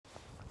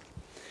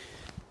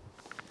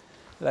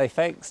Hello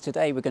folks,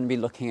 today we're going to be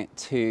looking at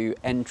two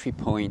entry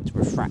point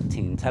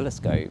refracting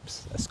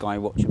telescopes, a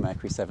Sky-Watcher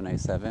Mercury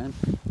 707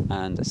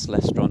 and a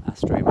Celestron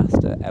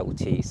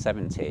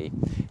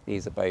LT70.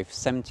 These are both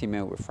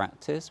 70mm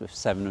refractors with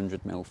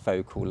 700mm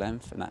focal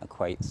length, and that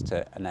equates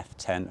to an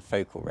f10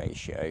 focal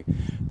ratio.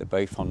 They're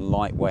both on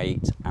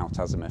lightweight out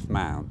azimuth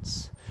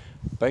mounts.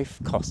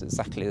 Both cost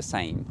exactly the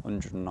same,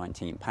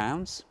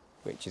 £119.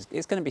 Which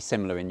is going to be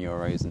similar in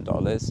euros and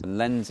dollars. And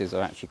lenses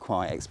are actually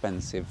quite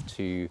expensive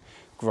to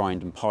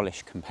grind and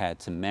polish compared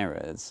to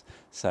mirrors.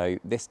 So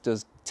this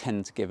does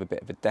tend to give a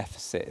bit of a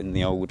deficit in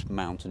the old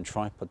mount and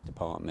tripod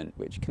department,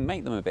 which can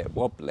make them a bit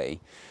wobbly.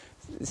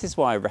 This is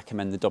why I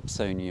recommend the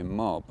Dobsonian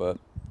more, but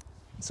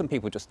some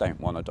people just don't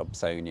want a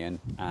Dobsonian,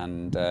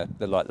 and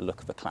they like the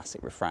look of a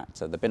classic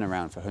refractor. They've been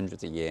around for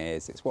hundreds of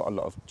years. It's what a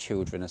lot of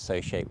children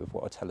associate with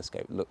what a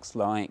telescope looks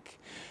like,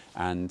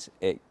 and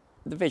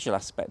the visual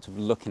aspect of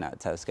looking at a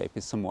telescope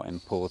is somewhat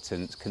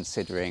important,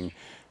 considering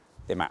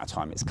the amount of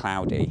time it's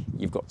cloudy.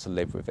 You've got to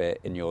live with it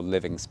in your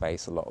living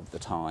space a lot of the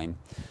time.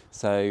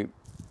 So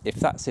if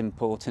that's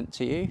important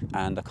to you,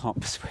 and I can't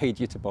persuade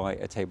you to buy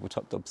a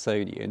tabletop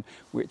Dobsonian,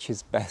 which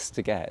is best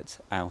to get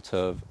out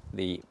of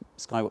the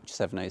Sky-Watcher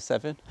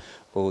 707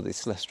 or the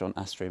Celestron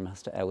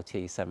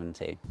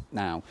LT70.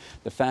 Now,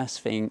 the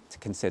first thing to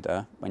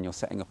consider when you're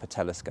setting up a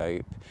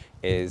telescope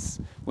is,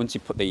 once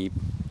you put the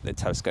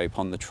telescope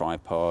on the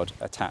tripod,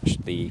 attach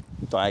the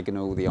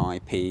diagonal, the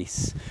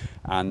eyepiece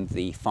and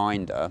the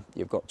finder,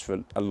 you've got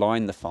to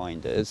align the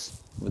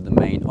finders with the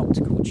main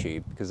optical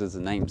tube, because as the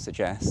name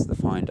suggests, the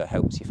finder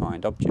helps you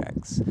find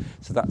objects.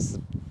 So that's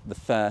the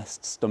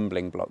first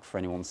stumbling block for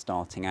anyone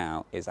starting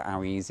out, is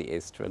how easy it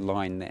is to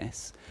align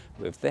this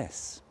with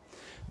this.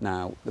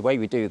 Now, the way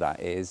we do that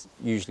is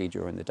usually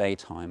during the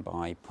daytime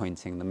by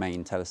pointing the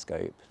main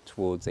telescope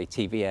towards a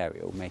TV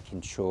aerial,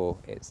 making sure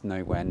it's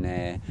nowhere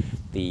near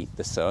the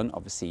sun.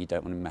 Obviously, you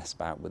don't want to mess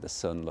about with the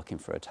sun looking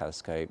for a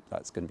telescope.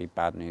 That's going to be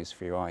bad news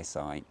for your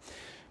eyesight.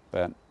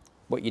 But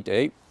what you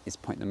do is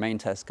point the main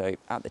telescope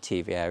at the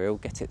TV aerial,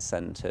 get it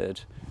centered,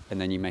 and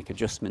then you make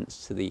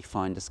adjustments to the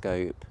finder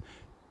scope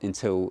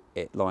until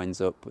it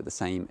lines up with the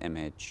same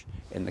image.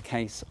 In the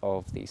case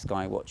of the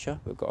Sky-Watcher,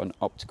 we've got an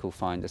optical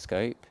finder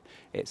scope.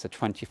 It's a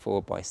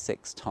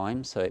 24x6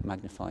 times, so it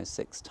magnifies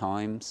 6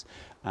 times.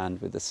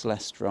 And with the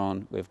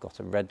Celestron, we've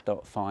got a red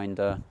dot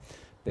finder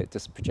that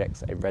just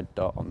projects a red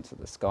dot onto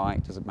the sky.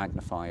 It doesn't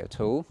magnify at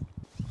all.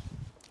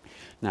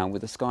 Now,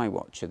 with the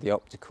Sky-Watcher, the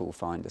optical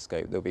finder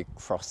scope, there'll be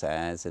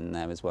crosshairs in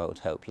there as well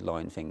to help you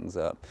line things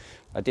up.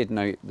 I did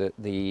note that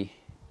the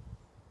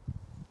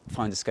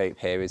finder scope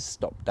here is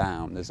stopped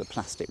down. There's a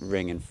plastic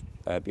ring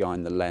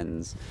behind the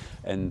lens,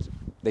 and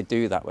they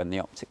do that when the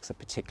optics are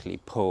particularly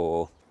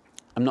poor.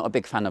 I'm not a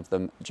big fan of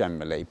them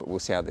generally, but we'll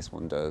see how this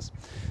one does.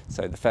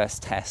 So the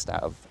first test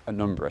out of a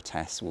number of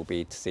tests will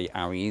be to see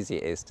how easy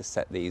it is to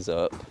set these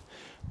up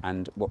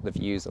and what the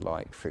views are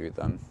like through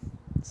them.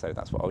 So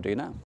that's what I'll do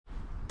now.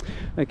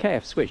 Okay,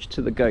 I've switched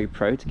to the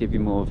GoPro to give you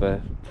more of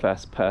a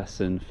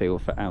first-person feel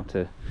for how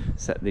to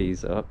set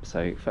these up.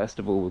 So first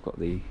of all, we've got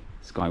the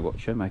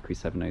Sky-Watcher Mercury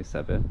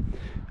 707,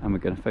 and we're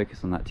going to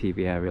focus on that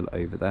TV aerial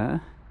over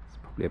there. It's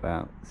probably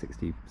about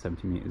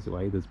 60-70 meters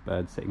away. There's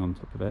birds sitting on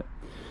top of it.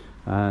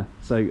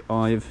 So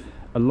I've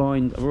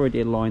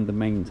already aligned the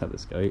main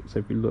telescope. So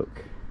if we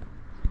look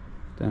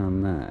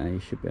down there, you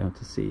should be able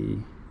to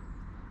see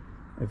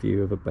a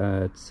view of a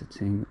bird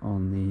sitting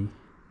on the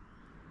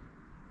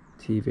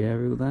TV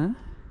aerial there.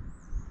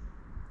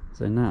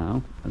 So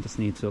now I just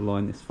need to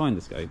align this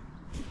finder scope.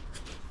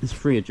 There's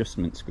 3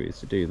 adjustment screws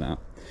to do that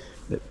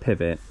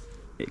pivot.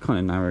 It kind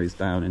of narrows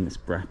down in this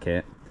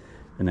bracket,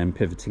 and then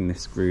pivoting the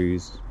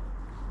screws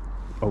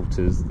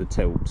alters the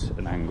tilt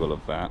and angle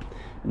of that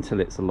until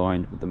it's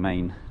aligned with the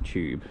main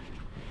tube,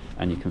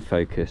 and you can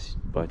focus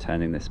by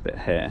turning this bit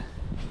here.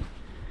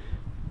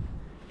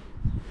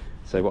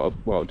 So what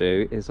I'll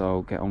do is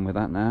I'll get on with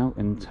that now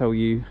and tell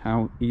you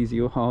how easy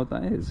or hard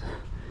that is.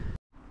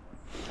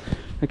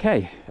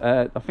 Okay,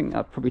 I think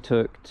that probably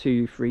took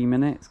 2-3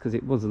 minutes, because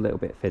it was a little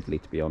bit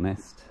fiddly, to be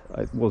honest.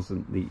 It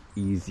wasn't the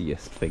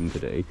easiest thing to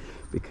do,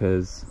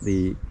 because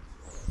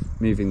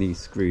moving these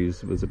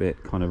screws was a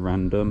bit kind of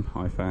random,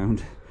 I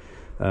found.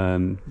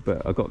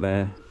 But I got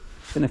there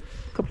in a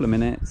couple of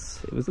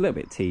minutes. It was a little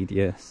bit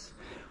tedious,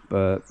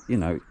 but you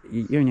know,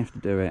 you only have to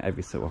do it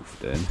every so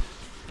often.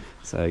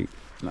 So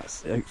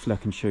hopefully I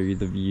can show you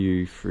the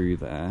view through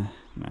there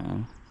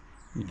now.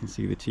 You can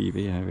see the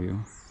TV aerial.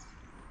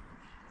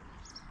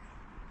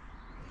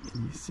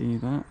 Can you see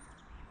that?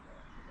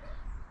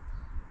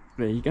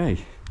 There you go.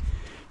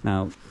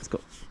 Now, it's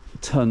got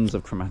tons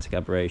of chromatic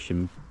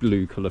aberration,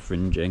 blue colour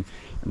fringing,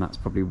 and that's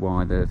probably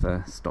why they've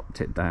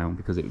stopped it down,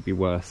 because it would be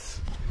worse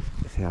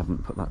if they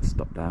hadn't put that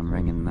stop down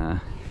ring in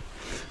there.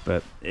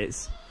 But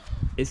it's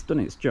done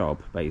its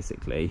job,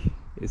 basically.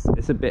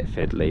 It's a bit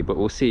fiddly, but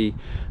we'll see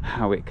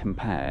how it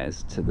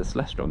compares to the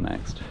Celestron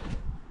next.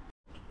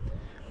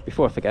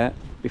 Before I forget,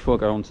 before I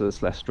go on to the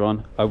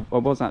Celestron, I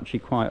was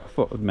actually I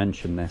thought I'd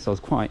mention this, I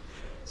was quite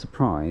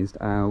surprised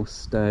how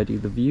sturdy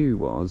the view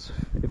was.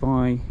 If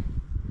I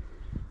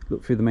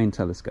look through the main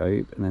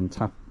telescope and then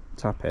tap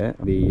it.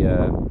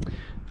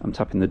 I'm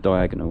tapping the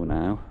diagonal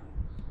now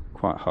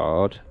quite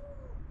hard.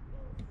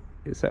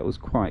 It settles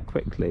quite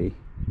quickly,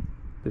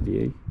 the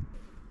view.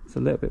 It's a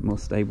little bit more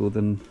stable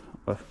than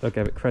I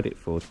gave it credit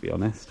for, to be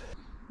honest.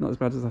 Not as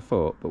bad as I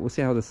thought, but we'll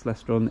see how the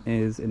Celestron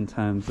is in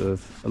terms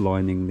of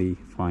aligning the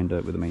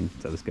finder with the main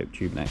telescope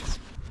tube next.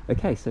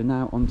 Okay, so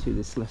now onto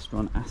the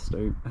Celestron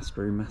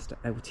Astromaster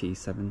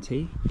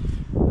LT70,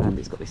 and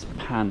it's got this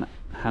pan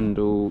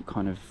handle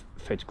kind of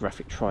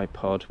photographic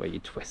tripod where you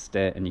twist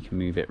it and you can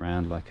move it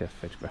around like a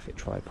photographic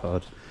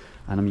tripod.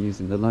 And I'm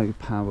using the low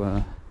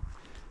power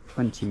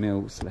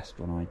 20mm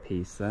Celestron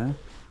eyepiece there.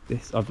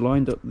 I've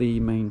lined up the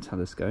main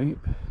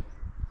telescope.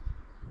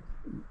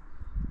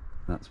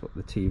 That's what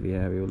the TV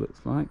aerial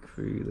looks like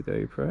through the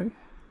GoPro,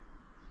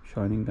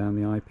 shining down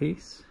the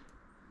eyepiece.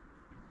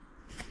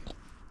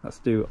 Let's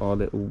do our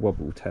little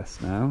wobble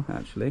test now,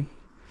 actually,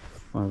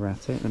 while we're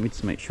at it. Let me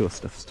just make sure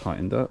stuff's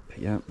tightened up.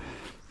 Yep.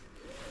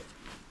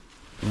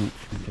 Right,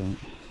 okay.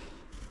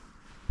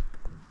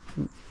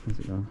 Where's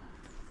it gone?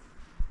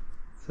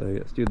 So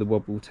let's do the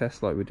wobble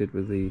test like we did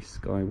with the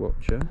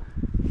Sky-Watcher.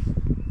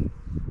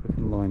 We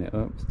can line it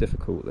up. It's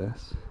difficult,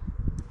 this.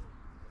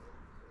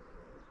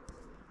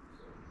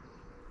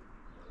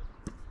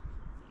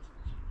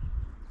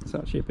 It's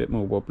actually a bit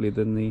more wobbly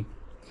than the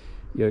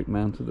yoke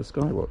mount of the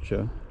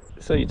Sky-Watcher.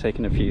 It's only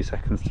taking a few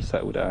seconds to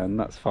settle down,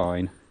 that's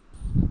fine.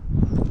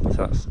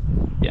 So that's,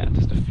 yeah,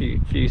 just a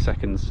few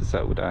seconds to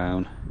settle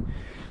down,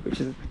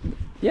 which is,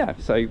 yeah,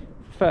 so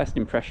first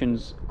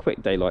impressions,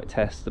 quick daylight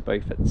tests are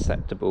both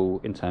acceptable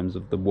in terms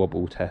of the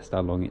wobble test,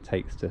 how long it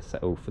takes to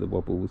settle for the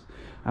wobbles,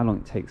 how long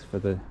it takes for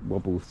the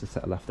wobbles to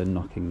settle after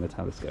knocking the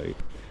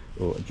telescope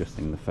or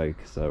adjusting the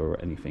focuser or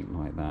anything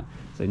like that.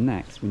 So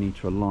next we need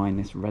to align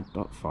this red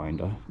dot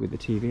finder with the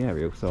TV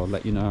aerial, so I'll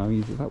let you know how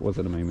easy that was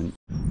in a moment.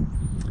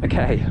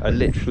 Okay,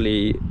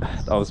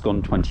 I was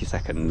gone 20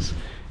 seconds.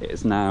 It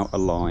is now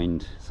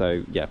aligned,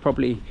 so yeah,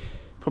 probably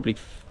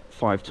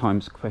 5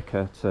 times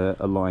quicker to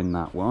align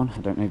that one. I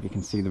don't know if you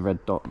can see the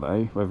red dot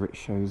though, whether it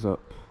shows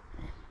up.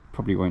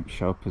 Probably won't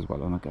show up as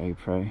well on a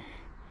GoPro.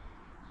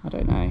 I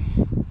don't know,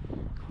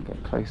 can't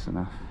get close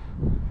enough.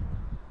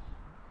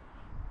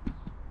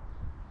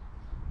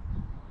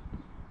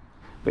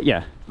 But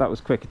yeah, that was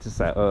quicker to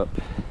set up.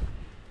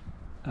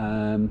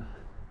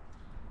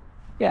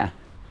 Yeah,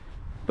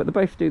 but they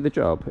both do the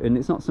job, and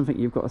it's not something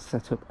you've got to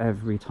set up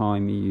every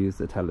time you use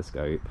the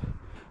telescope.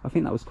 I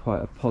think that was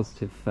quite a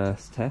positive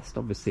first test.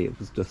 Obviously it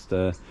was just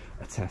a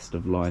test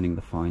of lining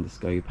the finder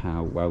scope,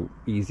 how well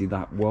easy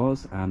that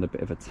was, and a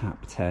bit of a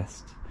tap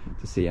test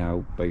to see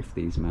how both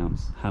these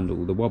mounts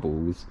handle the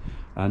wobbles.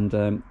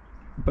 And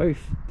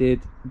both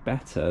did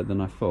better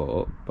than I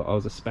thought, but I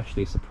was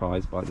especially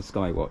surprised by the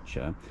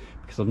Sky-Watcher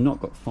because I've not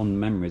got fond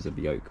memories of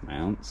the yoke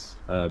mounts.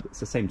 It's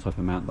the same type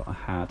of mount that I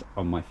had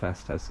on my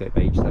first telescope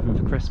H7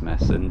 for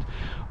Christmas, and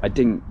I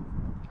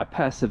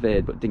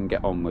persevered but didn't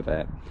get on with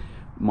it.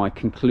 My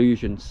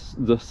conclusion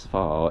thus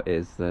far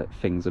is that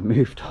things have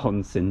moved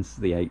on since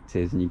the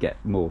 80s and you get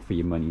more for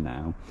your money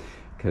now,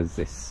 because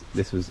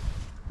this was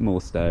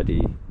more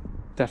sturdy,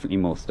 definitely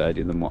more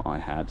sturdy than what I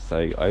had,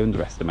 so I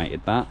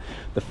underestimated that.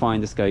 The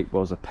finder scope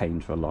was a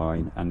pain to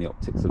align and the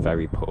optics are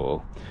very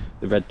poor.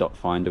 The red dot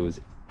finder was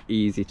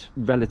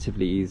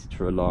relatively easy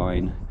to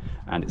align,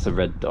 and it's a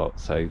red dot,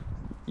 so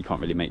you can't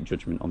really make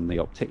judgment on the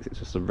optics. It's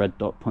just a red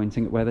dot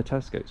pointing at where the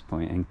telescope's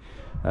pointing.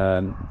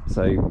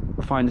 So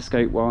finder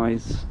scope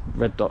wise,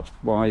 red dot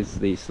wise,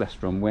 the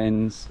Celestron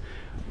wins.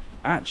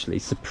 Actually,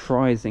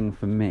 surprising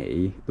for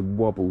me, the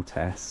wobble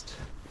test,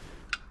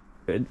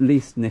 at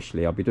least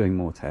initially, I'll be doing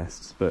more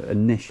tests, but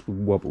initial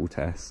wobble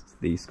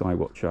test, the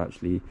Sky-Watcher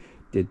actually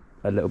did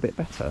a little bit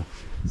better.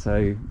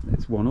 So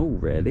it's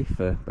 1-1 really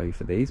for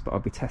both of these, but I'll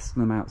be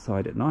testing them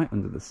outside at night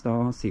under the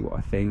stars, see what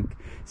I think,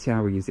 see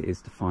how easy it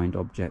is to find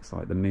objects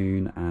like the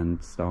moon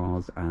and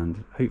stars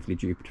and hopefully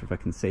Jupiter if I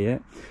can see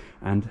it,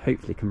 and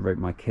hopefully can rope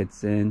my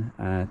kids in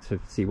to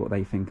see what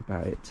they think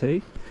about it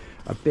too.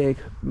 A big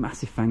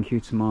massive thank you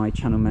to my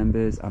channel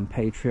members and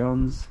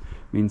Patreons.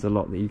 Means a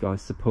lot that you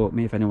guys support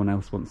me. If anyone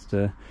else wants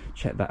to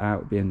check that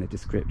out, it'll be in the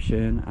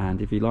description.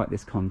 And if you like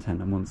this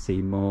content and want to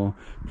see more,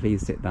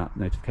 please hit that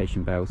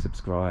notification bell,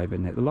 subscribe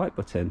and hit the like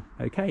button.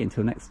 Okay,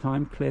 until next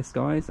time, clear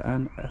skies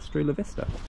and hasta la vista.